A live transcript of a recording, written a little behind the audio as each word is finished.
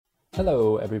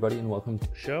Hello, everybody, and welcome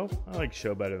Show? I like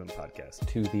show better than podcast.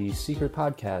 to the Secret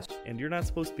Podcast. And you're not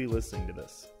supposed to be listening to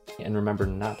this. And remember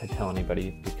not to tell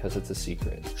anybody because it's a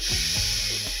secret.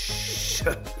 Shh.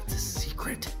 It's a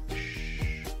secret.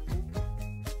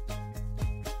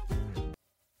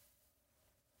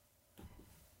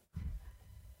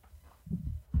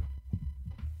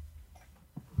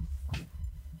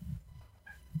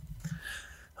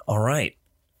 All right.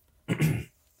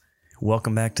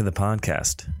 Welcome back to the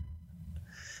podcast.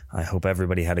 I hope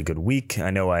everybody had a good week. I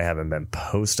know I haven't been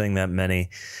posting that many,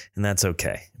 and that's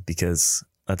okay because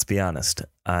let's be honest,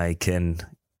 I can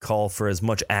call for as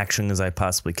much action as I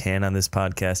possibly can on this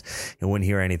podcast and wouldn't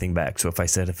hear anything back. So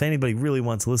if anybody really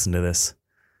wants to listen to this,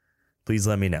 please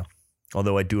let me know.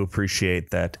 Although I do appreciate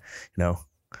that,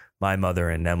 my mother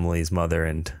and Emily's mother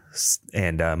and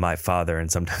my father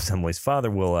and sometimes Emily's father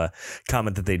will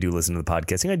comment that they do listen to the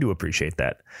podcast, and I do appreciate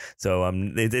that. So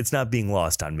it's not being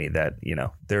lost on me that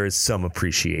there is some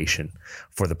appreciation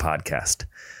for the podcast.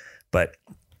 But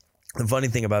the funny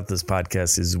thing about this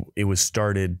podcast is it was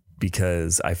started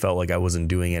because I felt like I wasn't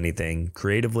doing anything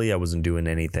creatively. I wasn't doing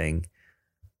anything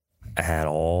at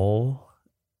all.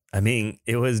 I mean,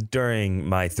 it was during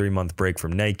my 3-month break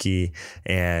from Nike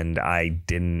and I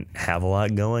didn't have a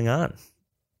lot going on.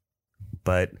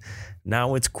 But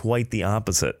now it's quite the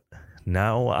opposite.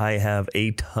 Now I have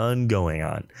a ton going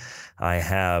on. I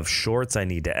have shorts I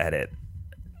need to edit.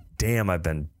 Damn, I've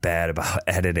been bad about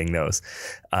editing those.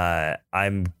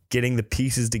 I'm getting the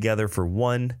pieces together for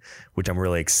one, which I'm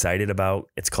really excited about.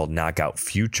 It's called Knockout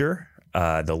Future.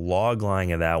 The log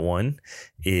line of that one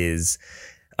is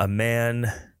a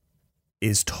man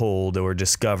is told or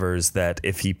discovers that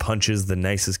if he punches the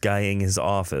nicest guy in his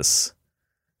office,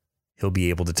 he'll be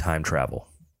able to time travel.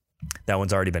 That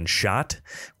one's already been shot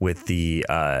with the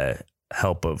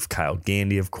help of Kyle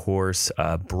Gandy, of course,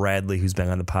 Bradley, who's been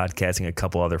on the podcast, and a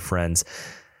couple other friends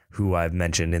who I've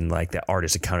mentioned in like the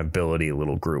artist accountability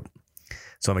little group.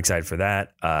 So I'm excited for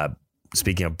that.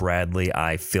 Speaking of Bradley,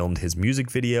 I filmed his music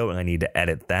video and I need to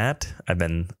edit that. I've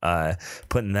been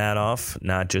putting that off,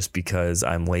 not just because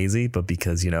I'm lazy, but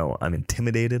because, I'm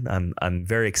intimidated. I'm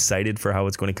very excited for how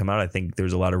it's going to come out. I think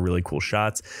there's a lot of really cool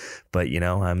shots, but,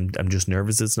 I'm just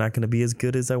nervous it's not going to be as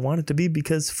good as I want it to be,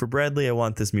 because for Bradley, I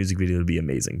want this music video to be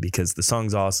amazing because the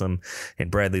song's awesome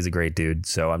and Bradley's a great dude.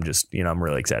 So I'm just, I'm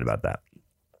really excited about that.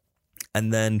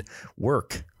 And then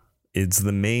work. It's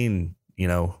the main,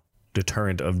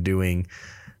 deterrent of doing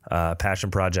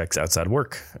passion projects outside of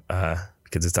work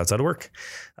because it's outside of work.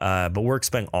 But work's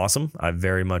been awesome. I've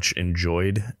very much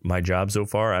enjoyed my job so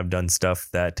far. I've done stuff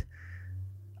that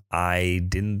I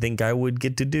didn't think I would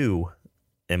get to do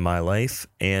in my life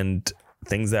and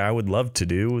things that I would love to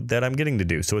do that I'm getting to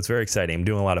do. So it's very exciting. I'm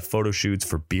doing a lot of photo shoots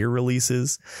for beer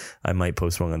releases. I might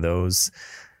post one of those.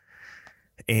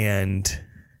 And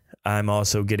I'm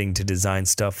also getting to design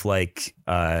stuff like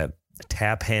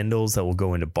tap handles that will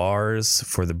go into bars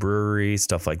for the brewery,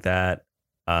 stuff like that.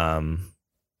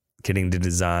 Getting to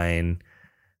design,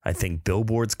 I think,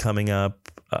 billboards coming up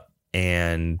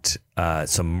and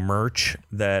some merch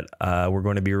that we're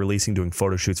going to be releasing, doing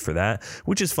photo shoots for that,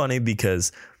 which is funny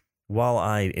because while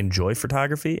I enjoy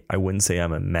photography, I wouldn't say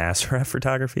I'm a master at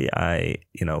photography. I,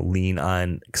 lean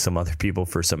on some other people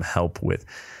for some help with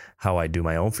how I do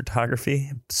my own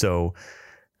photography. So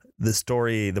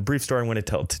the brief story I'm going to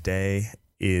tell today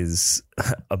is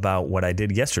about what I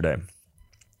did yesterday.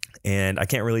 And I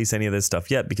can't release any of this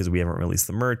stuff yet because we haven't released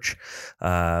the merch.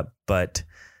 But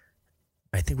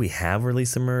I think we have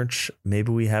released the merch.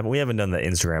 Maybe we haven't. We haven't done the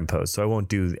Instagram post, so I won't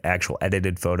do actual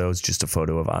edited photos, just a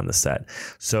photo of on the set.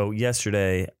 So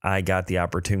yesterday I got the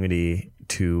opportunity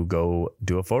to go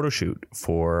do a photo shoot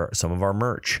for some of our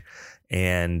merch.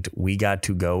 And we got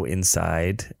to go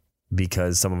inside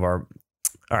because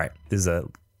all right, this is a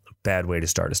bad way to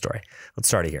start a story. Let's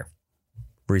start it here.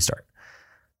 Restart.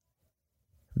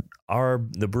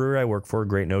 The brewery I work for,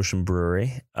 Great Notion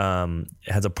Brewery,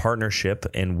 has a partnership,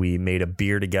 and we made a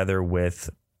beer together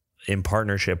in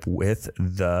partnership with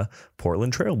the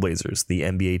Portland Trailblazers, the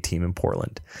NBA team in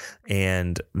Portland.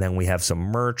 And then we have some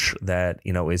merch that,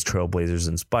 is Trailblazers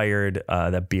inspired,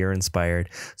 that beer inspired.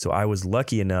 So I was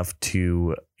lucky enough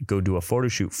to go do a photo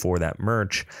shoot for that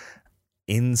merch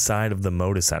inside of the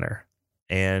Moda Center.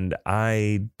 And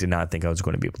I did not think I was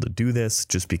going to be able to do this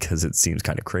just because it seems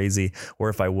kind of crazy. Or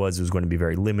if I was, it was going to be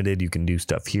very limited. You can do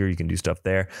stuff here, you can do stuff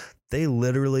there. They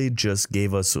literally just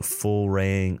gave us a full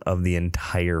reign of the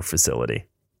entire facility.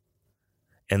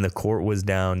 And the court was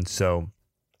down. So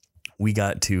we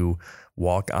got to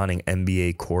walk on an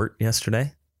NBA court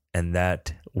yesterday. And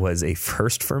that was a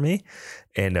first for me,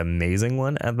 and amazing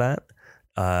one at that.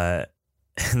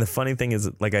 And the funny thing is,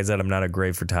 like I said, I'm not a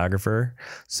great photographer.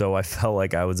 So I felt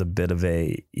like I was a bit of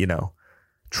a,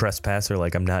 trespasser.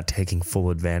 Like I'm not taking full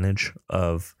advantage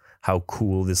of how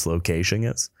cool this location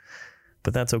is.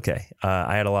 But that's okay.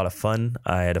 I had a lot of fun.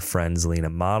 I had a friend,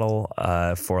 Zelina, model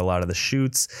for a lot of the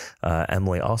shoots.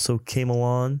 Emily also came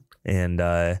along and,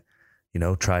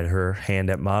 tried her hand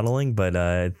at modeling. But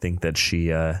I think that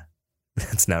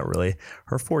that's not really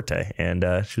her forte. And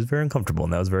she was very uncomfortable.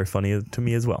 And that was very funny to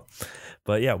me as well.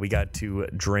 But yeah, we got to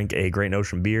drink a Great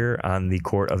Notion beer on the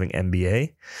court of an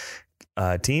NBA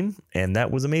team. And that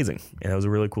was amazing. And that was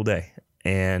a really cool day.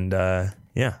 And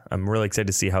yeah, I'm really excited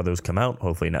to see how those come out.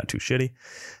 Hopefully not too shitty.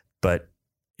 But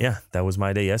yeah, that was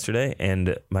my day yesterday.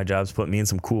 And my job's put me in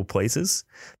some cool places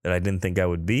that I didn't think I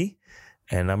would be.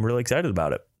 And I'm really excited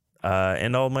about it.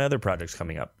 And all of my other projects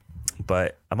coming up.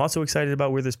 But I'm also excited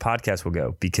about where this podcast will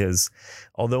go, because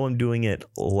although I'm doing it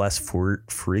less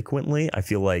frequently, I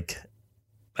feel like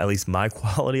at least my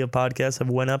quality of podcasts have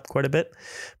went up quite a bit.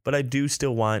 But I do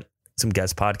still want some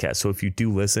guest podcasts. So if you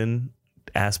do listen,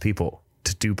 ask people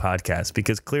to do podcasts,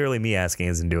 because clearly me asking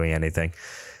isn't doing anything.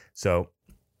 So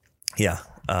yeah,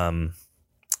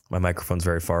 my microphone's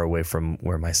very far away from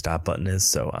where my stop button is.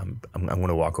 So I'm going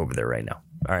to walk over there right now.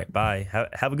 All right. Bye.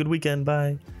 Have a good weekend.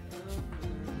 Bye.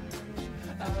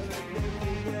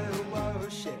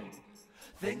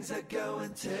 Things are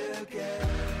going to get